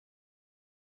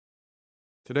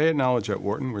Today at Knowledge at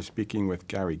Wharton, we're speaking with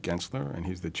Gary Gensler, and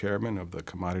he's the chairman of the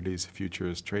Commodities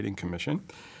Futures Trading Commission.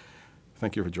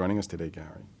 Thank you for joining us today,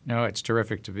 Gary. No, it's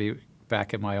terrific to be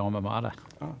back at my alma mater.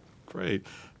 Oh, great.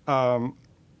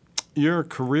 Your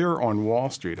career on Wall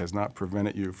Street has not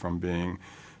prevented you from being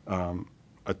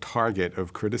a target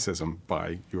of criticism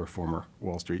by your former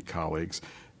Wall Street colleagues.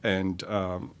 And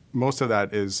most of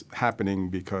that is happening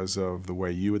because of the way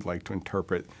you would like to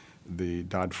interpret the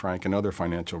Dodd-Frank and other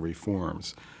financial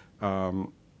reforms.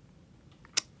 Now,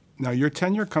 your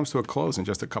tenure comes to a close in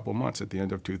just a couple months at the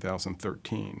end of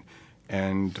 2013.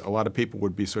 And a lot of people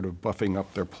would be sort of buffing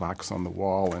up their plaques on the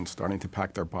wall and starting to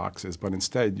pack their boxes. But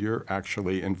instead, you're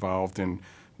actually involved in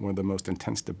one of the most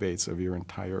intense debates of your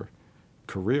entire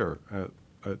career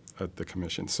at the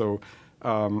commission. So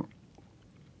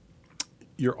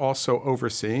you're also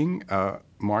overseeing a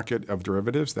market of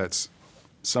derivatives that's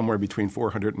somewhere between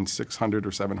 400 and 600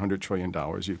 or 700 trillion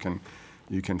dollars. You can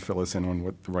fill us in on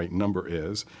what the right number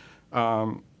is.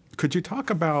 Could you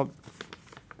talk about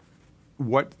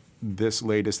what this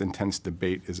latest intense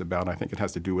debate is about? I think it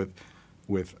has to do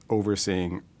with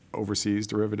overseeing overseas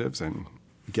derivatives and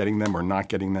getting them or not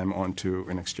getting them onto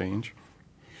an exchange.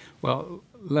 Well,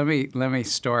 let me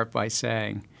start by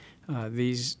saying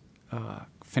these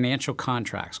financial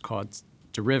contracts called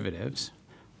derivatives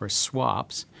or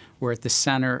swaps were at the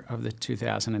center of the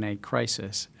 2008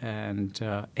 crisis, and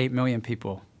 8 million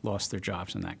people lost their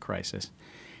jobs in that crisis.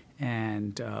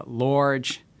 And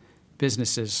large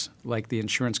businesses like the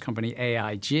insurance company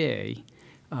AIG,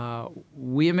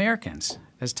 we Americans,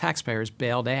 as taxpayers,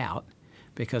 bailed out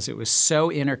because it was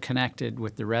so interconnected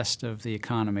with the rest of the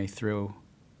economy through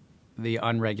the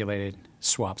unregulated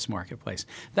swaps marketplace.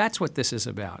 That's what this is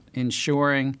about,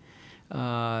 ensuring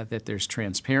that there's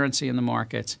transparency in the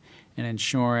markets and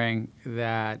ensuring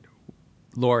that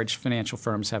large financial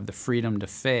firms have the freedom to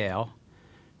fail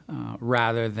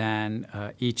rather than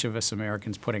each of us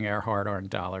Americans putting our hard-earned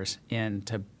dollars in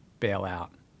to bail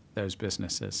out those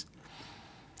businesses.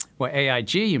 Well,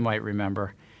 AIG, you might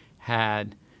remember,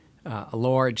 had a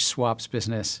large swaps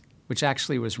business which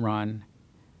actually was run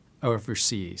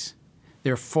overseas.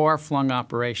 Their far-flung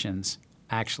operations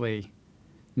actually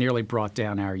nearly brought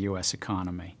down our U.S.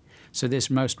 economy. So this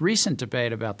most recent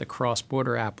debate about the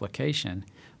cross-border application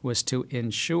was to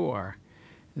ensure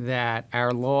that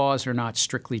our laws are not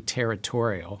strictly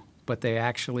territorial, but they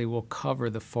actually will cover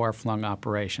the far-flung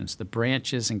operations, the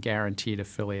branches and guaranteed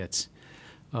affiliates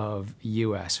of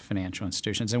U.S. financial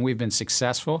institutions. And we've been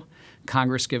successful.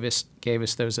 Congress gave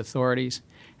us those authorities,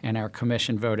 and our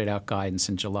commission voted out guidance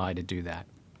in July to do that.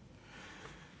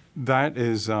 That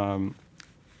is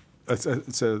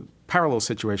it's a parallel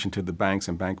situation to the banks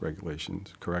and bank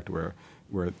regulations, correct? Where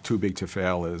too big to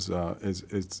fail is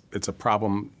it's a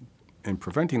problem in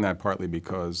preventing that, partly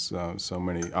because so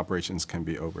many operations can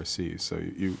be overseas. So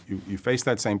you face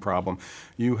that same problem.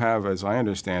 You have, as I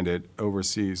understand it,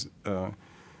 overseas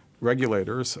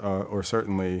regulators or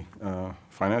certainly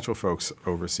financial folks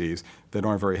overseas that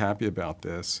aren't very happy about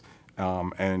this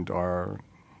and are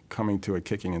coming to it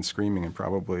kicking and screaming and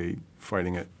probably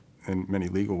fighting it in many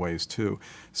legal ways too.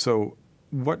 So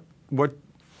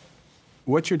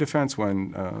what's your defense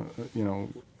when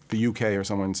the UK or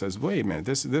someone says, wait a minute,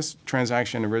 this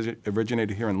transaction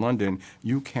originated here in London,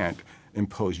 you can't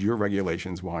impose your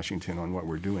regulations, Washington, on what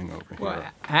we're doing over here? Well,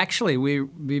 actually,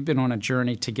 we've been on a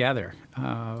journey together.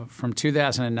 From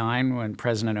 2009, when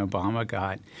President Obama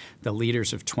got the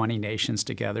leaders of 20 nations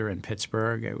together in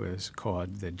Pittsburgh, it was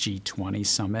called the G20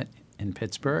 Summit in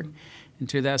Pittsburgh in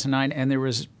 2009, and there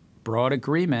was broad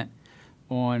agreement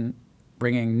on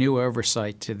bringing new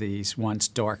oversight to these once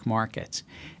dark markets.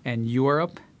 And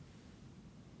Europe,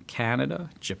 Canada,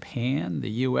 Japan,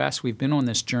 the U.S., we've been on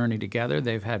this journey together.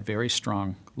 They've had very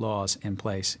strong laws in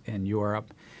place in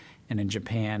Europe and in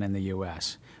Japan and the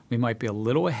U.S. We might be a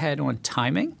little ahead on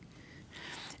timing,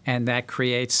 and that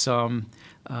creates some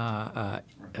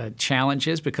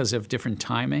challenges because of different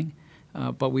timing,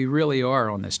 but we really are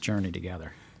on this journey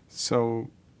together. So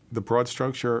the broad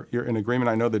structure, you're in agreement.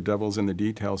 I know the devil's in the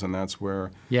details, and that's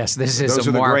where yes, this is those a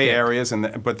are the market. gray areas,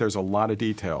 but there's a lot of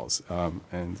details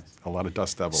and a lot of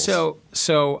dust devils. So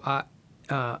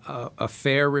a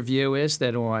fair review is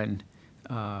that on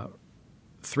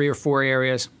 3 or 4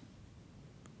 areas,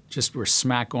 just we're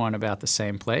smack on about the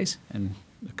same place, and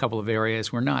a couple of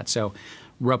areas we're not. So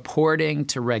reporting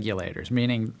to regulators,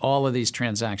 meaning all of these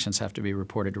transactions have to be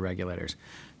reported to regulators.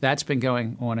 That's been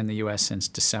going on in the U.S. since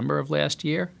December of last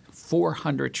year.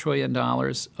 $400 trillion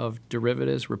of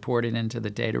derivatives reported into the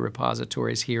data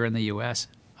repositories here in the U.S.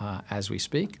 As we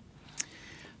speak.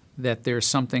 That there's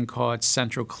something called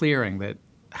central clearing that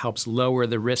helps lower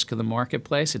the risk of the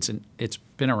marketplace. It's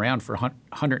been around for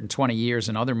 120 years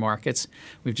in other markets.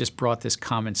 We've just brought this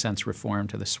common sense reform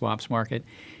to the swaps market.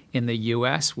 In the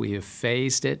U.S., we have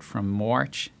phased it from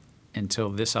March until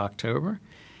this October,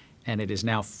 and it is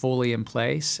now fully in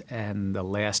place. And the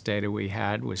last data we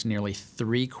had was nearly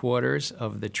 3/4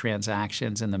 of the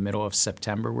transactions in the middle of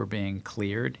September were being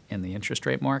cleared in the interest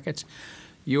rate markets.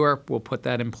 Europe will put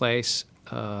that in place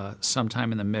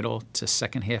sometime in the middle to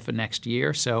second half of next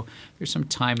year, so there's some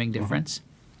timing difference.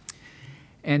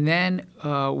 And then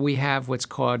we have what's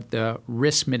called the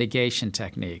risk mitigation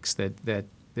techniques that the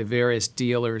various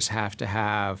dealers have to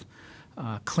have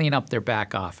clean up their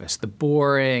back office, the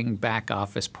boring back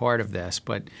office part of this,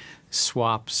 but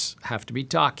swaps have to be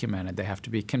documented, they have to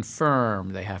be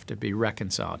confirmed, they have to be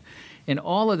reconciled. In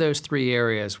all of those three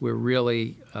areas, we're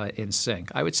really in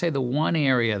sync. I would say the one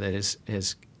area that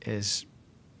has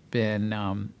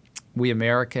been, we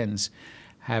Americans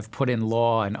have put in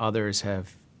law and others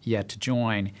have yet to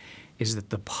join, is that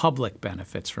the public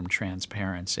benefits from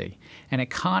transparency. And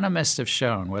economists have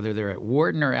shown, whether they're at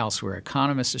Wharton or elsewhere,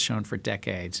 economists have shown for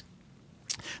decades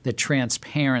that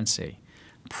transparency,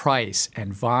 price,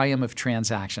 and volume of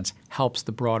transactions helps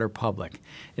the broader public.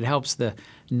 It helps the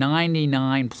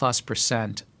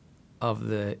 99+% of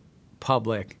the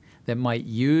public that might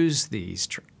use these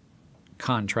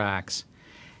contracts,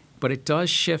 but it does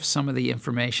shift some of the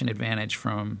information advantage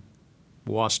from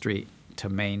Wall Street to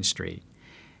Main Street.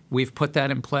 We've put that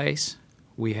in place.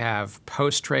 We have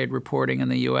post-trade reporting in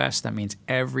the U.S. That means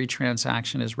every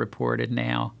transaction is reported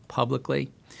now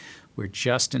publicly. We're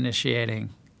just initiating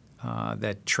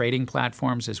that trading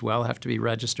platforms as well have to be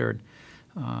registered.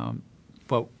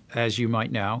 But as you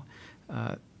might know,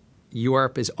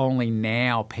 Europe is only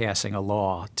now passing a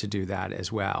law to do that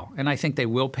as well. And I think they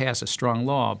will pass a strong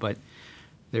law, but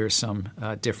there are some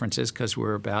differences because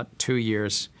we're about 2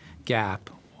 years gap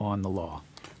on the law.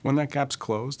 When that gap's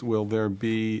closed, will there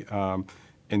be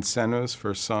incentives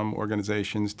for some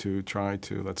organizations to try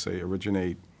to, let's say,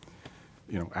 originate,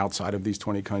 outside of these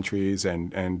 20 countries?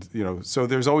 And so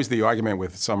there's always the argument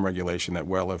with some regulation that,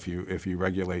 well, if you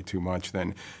regulate too much,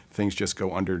 then things just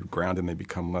go underground and they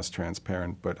become less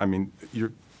transparent. But I mean,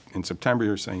 in September,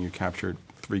 you're saying you captured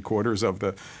 3/4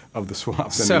 of the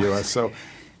swaps in the U.S. So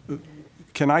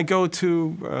can I go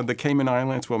to the Cayman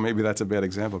Islands? Well, maybe that's a bad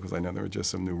example because I know there were just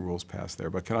some new rules passed there.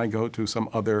 But can I go to some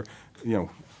other,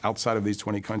 outside of these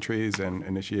 20 countries and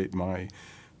initiate my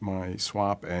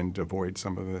swap and avoid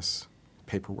some of this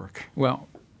paperwork? Well,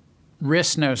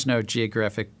 risk knows no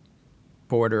geographic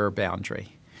border or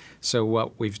boundary. So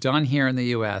what we've done here in the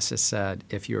U.S. is said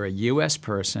if you're a U.S.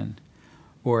 person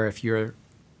or if you're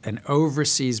an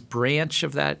overseas branch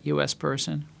of that U.S.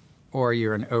 person or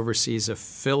you're an overseas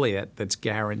affiliate that's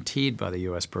guaranteed by the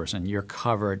U.S. person, you're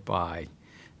covered by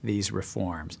these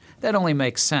reforms. That only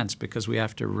makes sense because we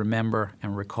have to remember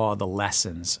and recall the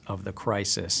lessons of the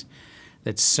crisis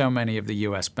that so many of the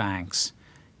U.S. banks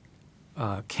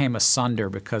came asunder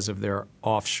because of their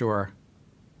offshore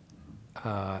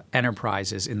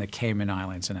enterprises in the Cayman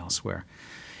Islands and elsewhere.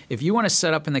 If you want to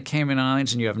set up in the Cayman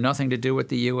Islands and you have nothing to do with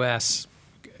the U.S.,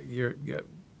 you're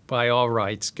by all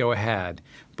rights, go ahead.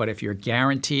 But if you're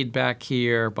guaranteed back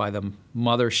here by the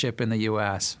mothership in the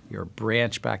U.S., you're a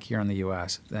branch back here in the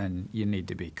U.S., then you need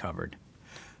to be covered.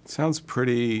 Sounds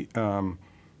pretty a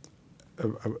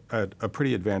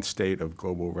pretty advanced state of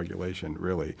global regulation,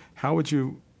 really. How would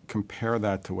you compare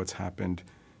that to what's happened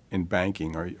in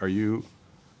banking? Are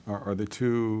the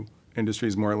two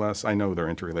industries more or less? I know they're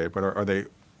interrelated, but are they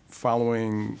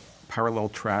following parallel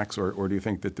tracks, or do you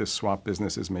think that this swap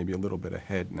business is maybe a little bit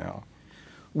ahead now?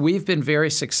 We've been very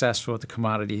successful at the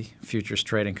Commodity Futures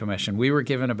Trading Commission. We were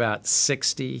given about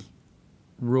 60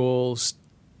 rules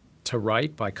to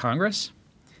write by Congress.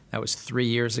 That was 3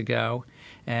 years ago.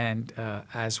 And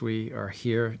as we are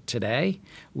here today,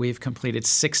 we've completed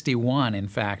 61, in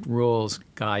fact, rules,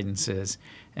 guidances,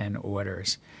 and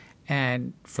orders.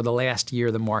 And for the last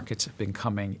year, the markets have been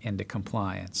coming into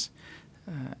compliance.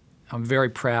 I'm very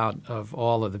proud of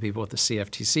all of the people at the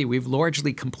CFTC. We've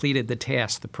largely completed the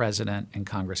task the President and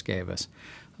Congress gave us.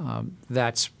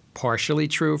 That's partially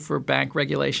true for bank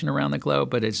regulation around the globe,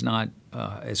 but it's not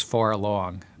as far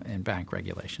along in bank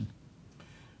regulation.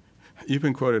 You've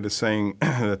been quoted as saying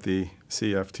that the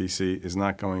CFTC is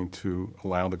not going to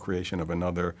allow the creation of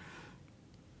another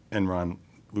Enron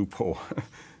loophole.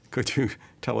 Could you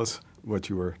tell us what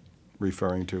you were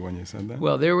referring to when you said that?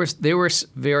 Well, there were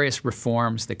various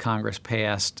reforms that Congress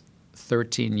passed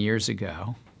 13 years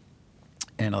ago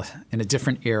in a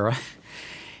different era.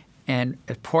 And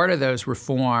as part of those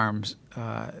reforms,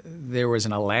 there was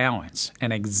an allowance,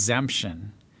 an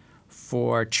exemption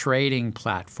for trading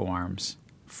platforms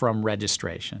from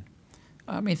registration.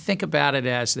 I mean, think about it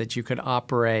as that you could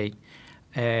operate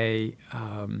a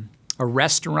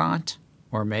restaurant,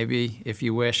 or maybe, if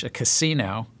you wish, a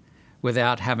casino,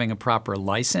 without having a proper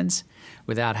license,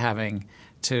 without having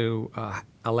to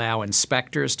allow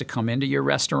inspectors to come into your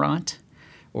restaurant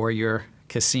or your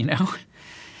casino.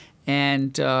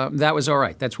 And that was all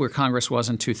right. That's where Congress was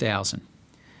in 2000.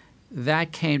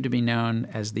 That came to be known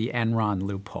as the Enron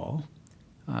loophole.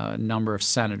 A number of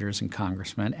senators and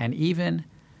congressmen, and even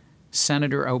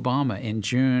Senator Obama in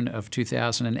June of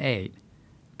 2008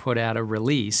 put out a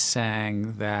release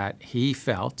saying that he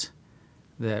felt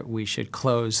that we should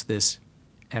close this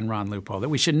Enron loophole, that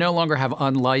we should no longer have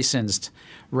unlicensed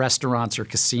restaurants or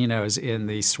casinos in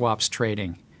the swaps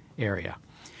trading area.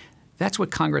 That's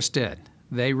what Congress did.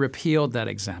 They repealed that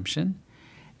exemption,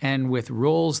 and with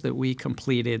rules that we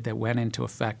completed that went into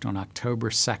effect on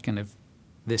October 2nd of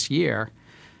this year,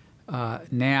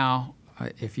 now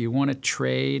if you want to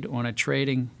trade on a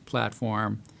trading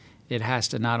platform, it has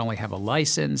to not only have a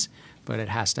license, but it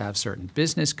has to have certain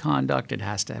business conduct. It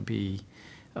has to be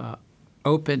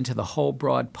open to the whole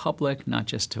broad public, not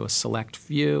just to a select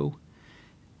few.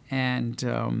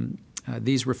 And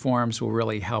these reforms will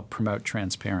really help promote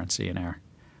transparency in our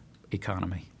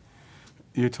economy.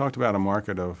 You talked about a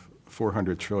market of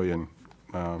 $400 trillion.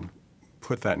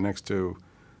 Put that next to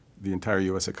the entire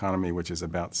U.S. economy, which is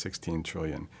about $16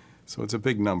 trillion. So it's a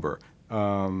big number.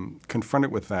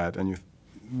 Confronted with that, and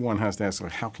one has to ask,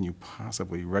 how can you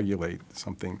possibly regulate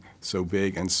something so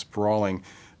big and sprawling?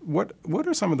 What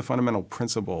are some of the fundamental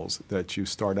principles that you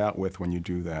start out with when you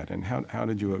do that, and how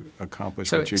did you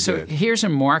accomplish what you did? So here's a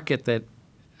market that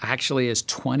actually is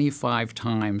 25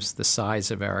 times the size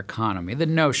of our economy, the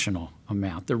notional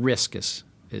amount. The risk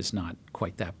is not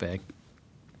quite that big.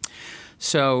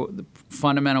 So the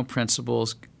fundamental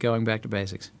principles, going back to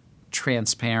basics,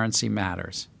 transparency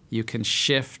matters. You can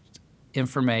shift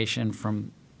information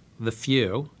from the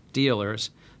few dealers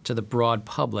to the broad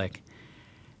public,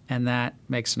 and that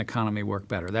makes an economy work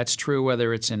better. That's true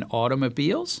whether it's in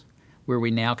automobiles, where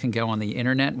we now can go on the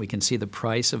internet, we can see the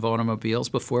price of automobiles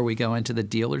before we go into the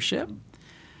dealership,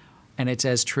 and it's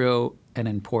as true and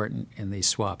important in these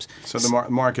swaps. So the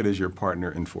market is your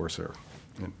partner enforcer,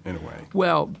 in a way.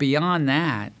 Well, beyond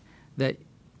that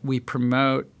we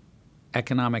promote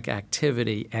economic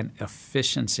activity and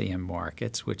efficiency in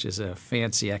markets, which is a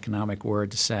fancy economic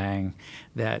word saying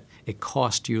that it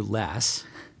costs you less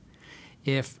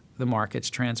if the market's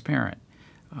transparent.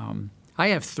 I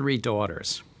have 3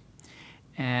 daughters,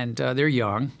 and they're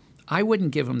young. I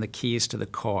wouldn't give them the keys to the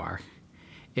car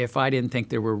if I didn't think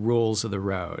there were rules of the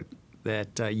road.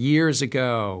 That years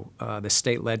ago, the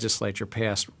state legislature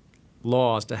passed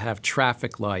laws to have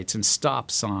traffic lights and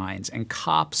stop signs and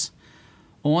cops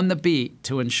on the beat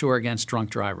to ensure against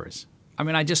drunk drivers. I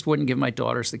mean, I just wouldn't give my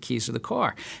daughters the keys to the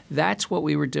car. That's what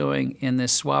we were doing in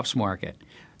this swaps market.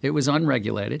 It was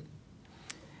unregulated,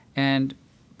 and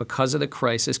because of the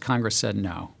crisis, Congress said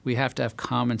no. We have to have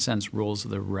common sense rules of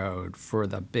the road for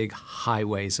the big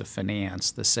highways of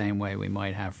finance, the same way we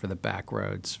might have for the back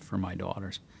roads for my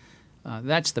daughters.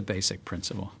 That's the basic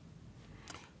principle.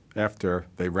 After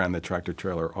they ran the tractor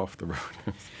trailer off the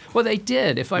road. Well, they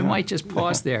did, if I might just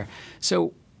pause there.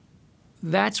 So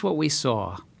that's what we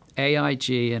saw.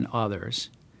 AIG and others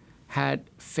had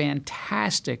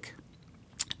fantastic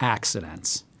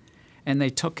accidents, and they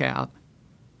took out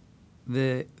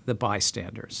the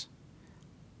bystanders.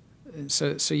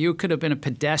 So you could have been a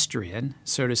pedestrian,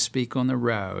 so to speak, on the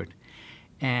road,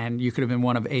 and you could have been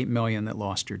one of 8 million that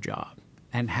lost your job,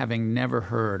 and having never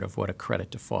heard of what a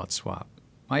credit default swap.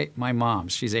 My mom,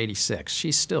 she's 86.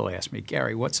 She still asks me,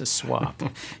 Gary, what's a swap?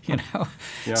 You know.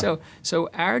 Yeah. So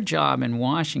our job in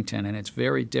Washington, and it's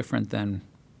very different than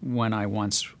when I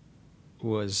once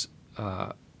was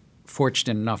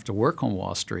fortunate enough to work on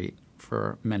Wall Street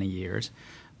for many years,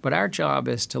 but our job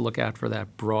is to look out for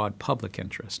that broad public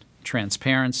interest,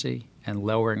 transparency and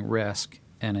lowering risk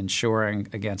and ensuring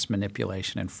against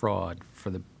manipulation and fraud for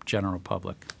the general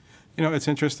public. You know, it's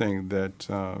interesting that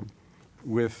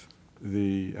with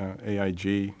the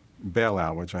AIG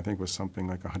bailout, which I think was something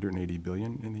like $180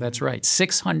 billion in the That's end. right,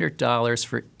 $600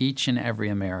 for each and every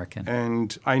American.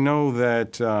 And I know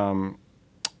that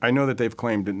they've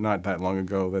claimed not that long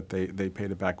ago that they paid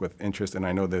it back with interest, and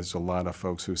I know there's a lot of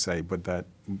folks who say, but that's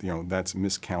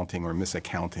miscounting or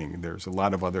misaccounting. There's a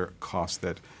lot of other costs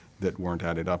that weren't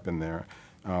added up in there.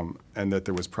 And that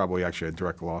there was probably actually a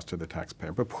direct loss to the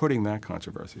taxpayer. But putting that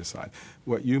controversy aside,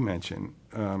 what you mentioned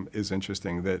is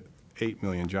interesting, that 8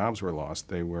 million jobs were lost.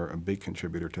 They were a big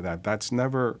contributor to that. That's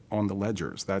never on the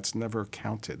ledgers. That's never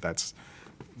counted. That's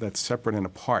that's separate and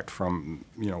apart from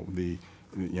the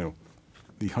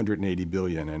 180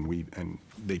 billion, and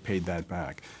they paid that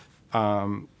back.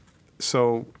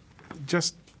 So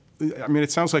just, I mean,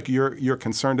 it sounds like you're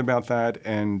concerned about that,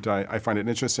 and I find it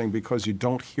interesting because you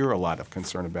don't hear a lot of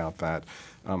concern about that.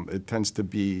 It tends to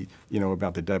be,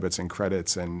 about the debits and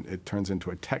credits, and it turns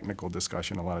into a technical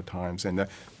discussion a lot of times, and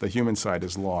the human side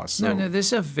is lost. So. No, this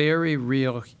is a very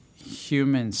real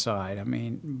human side. I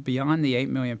mean, beyond the 8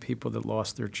 million people that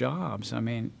lost their jobs, I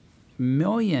mean,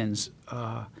 millions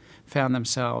found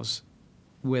themselves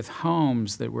with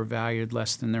homes that were valued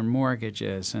less than their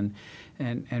mortgages, and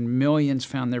millions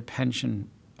found their pension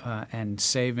and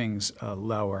savings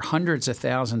lower. Hundreds of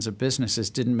thousands of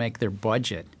businesses didn't make their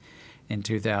budget in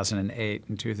 2008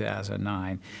 and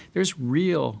 2009. There's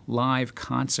real live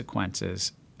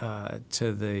consequences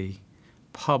to the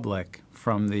public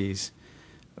from these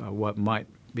what might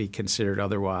be considered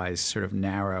otherwise sort of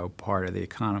narrow part of the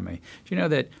economy. Do you know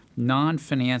that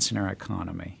non-finance in our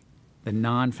economy, the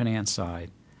non-finance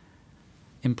side,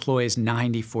 employs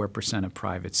 94% of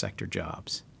private sector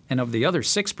jobs? And of the other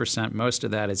 6%, most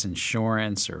of that is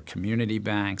insurance or community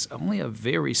banks. Only a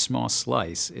very small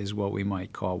slice is what we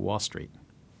might call Wall Street.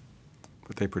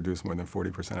 But they produce more than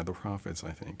 40% of the profits,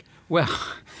 I think. Well,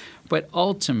 but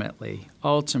ultimately,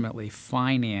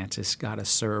 finance has got to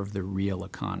serve the real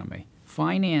economy.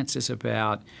 Finance is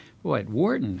about, at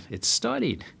Wharton, it's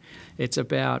studied. It's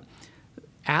about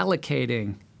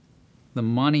allocating the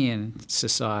money in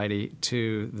society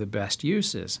to the best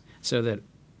uses so that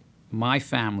my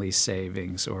family's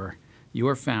savings or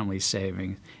your family's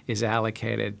savings is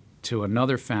allocated to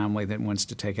another family that wants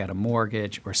to take out a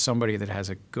mortgage, or somebody that has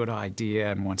a good idea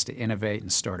and wants to innovate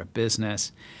and start a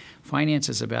business. Finance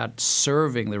is about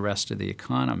serving the rest of the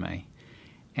economy.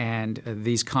 And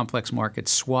these complex market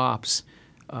swaps,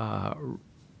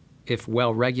 if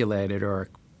well regulated, are a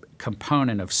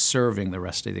component of serving the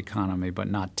rest of the economy,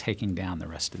 but not taking down the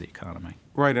rest of the economy.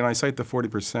 Right, and I cite the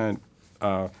 40%.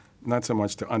 Not so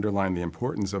much to underline the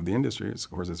importance of the industry, of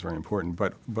course it's very important,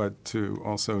 but to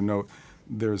also note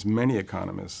there's many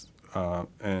economists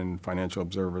and financial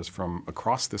observers from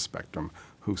across the spectrum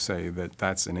who say that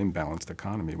that's an imbalanced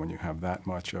economy when you have that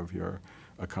much of your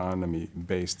economy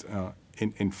based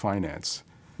in finance.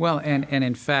 Well, and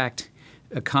in fact,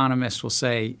 economists will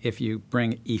say if you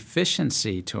bring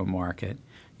efficiency to a market,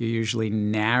 you usually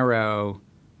narrow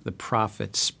the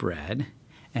profit spread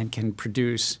and can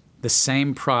produce the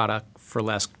same product for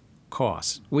less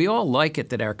cost. We all like it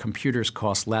that our computers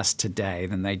cost less today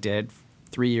than they did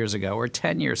 3 years ago or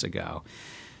 10 years ago.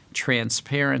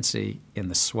 Transparency in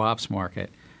the swaps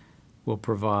market will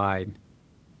provide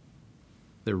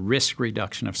the risk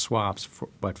reduction of swaps,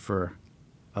 but for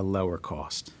a lower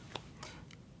cost.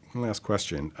 One last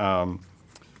question. I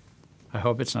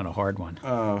hope it's not a hard one.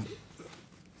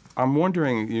 I'm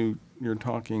wondering, you're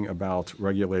talking about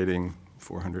regulating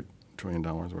 $400 trillion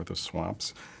worth of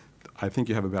swaps. I think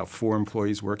you have about 4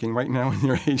 employees working right now in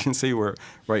your agency. We're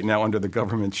right now under the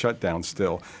government shutdown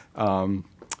still.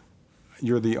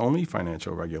 You're the only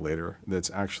financial regulator that's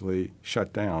actually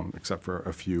shut down, except for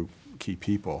a few key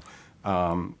people.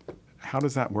 How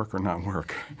does that work or not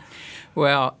work?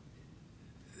 Well,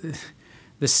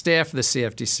 the staff of the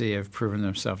CFTC have proven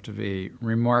themselves to be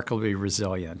remarkably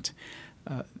resilient.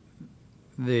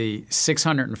 The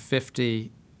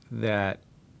 650 that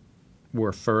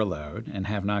were furloughed and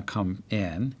have not come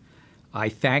in, I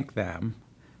thank them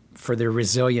for their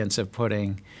resilience of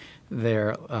putting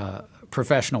their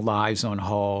professional lives on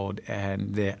hold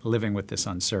and living with this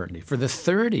uncertainty. For the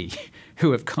 30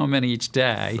 who have come in each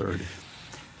day, 30.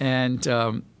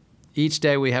 And each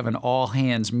day we have an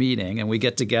all-hands meeting, and we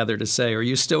get together to say, are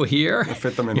you still here? You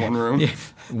fit them in one room? Yeah.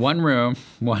 One room,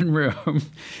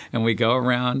 and we go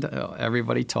around,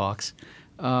 everybody talks.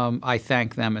 I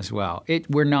thank them as well.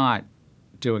 We're not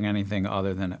doing anything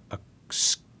other than a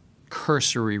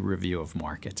cursory review of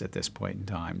markets at this point in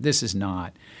time. This is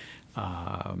not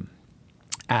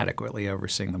adequately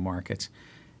overseeing the markets.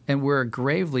 And we're a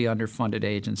gravely underfunded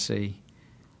agency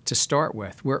to start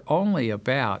with. We're only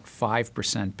about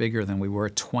 5% bigger than we were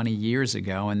 20 years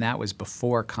ago, and that was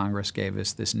before Congress gave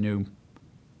us this new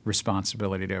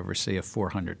responsibility to oversee a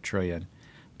 $400 trillion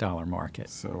market.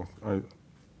 So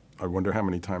I wonder how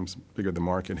many times bigger the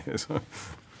market is.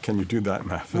 Can you do that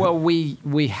math? Well,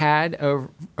 we had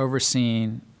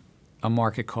overseen a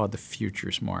market called the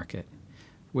futures market,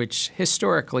 which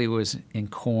historically was in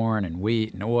corn and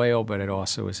wheat and oil, but it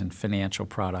also was in financial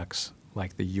products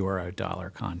like the euro-dollar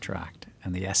contract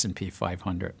and the S&P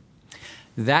 500.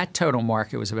 That total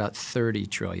market was about $30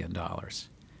 trillion.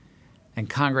 And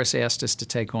Congress asked us to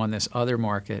take on this other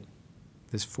market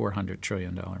this $400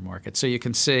 trillion market. So you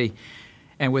can see,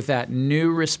 and with that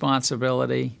new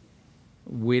responsibility,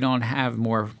 we don't have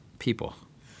more people.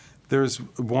 There's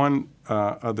one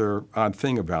other odd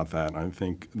thing about that, I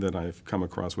think, that I've come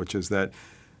across, which is that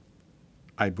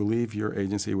I believe your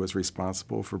agency was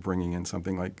responsible for bringing in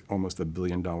something like almost $1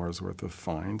 billion worth of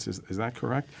fines. Is that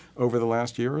correct? Over the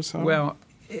last year or so? Well,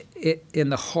 in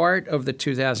the heart of the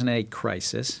 2008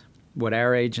 crisis, what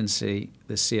our agency,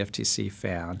 the CFTC,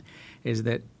 found is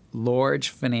that large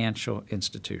financial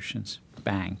institutions,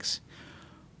 banks,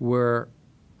 were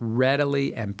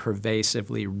readily and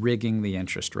pervasively rigging the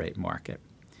interest rate market.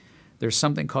 There's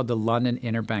something called the London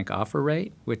Interbank Offer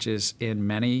Rate, which is in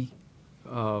many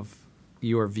of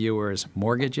your viewers'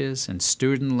 mortgages and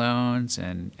student loans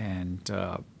and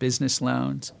business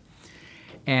loans.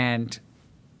 And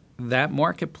that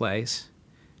marketplace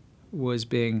was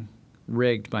being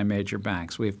rigged by major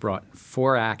banks. We've brought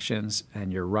 4 actions,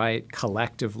 and you're right,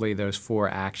 collectively those 4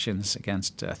 actions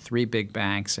against 3 big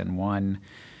banks and 1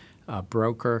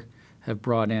 broker have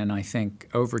brought in, I think,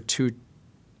 over $2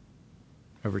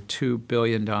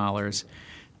 billion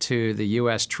to the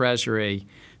U.S. Treasury.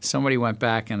 Somebody went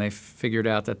back and they figured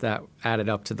out that that added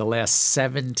up to the last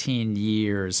 17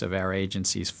 years of our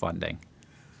agency's funding.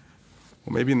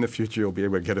 Well, maybe in the future you'll be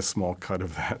able to get a small cut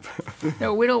of that.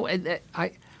 No, we don't.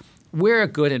 We're a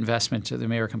good investment to the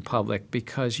American public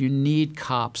because you need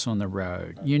cops on the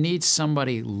road. You need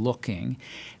somebody looking.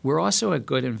 We're also a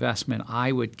good investment,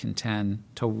 I would contend,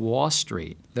 to Wall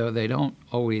Street, though they don't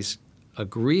always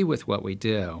agree with what we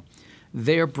do.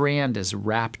 Their brand is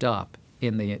wrapped up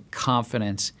in the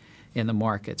confidence in the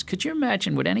markets. Could you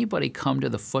imagine, would anybody come to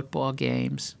the football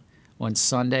games on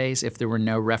Sundays if there were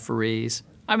no referees?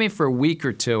 I mean, for a week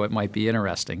or 2 it might be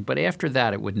interesting, but after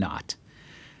that it would not.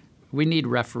 We need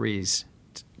referees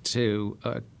to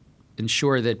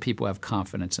ensure that people have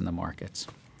confidence in the markets.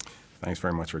 Thanks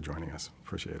very much for joining us.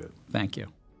 Appreciate it. Thank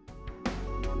you.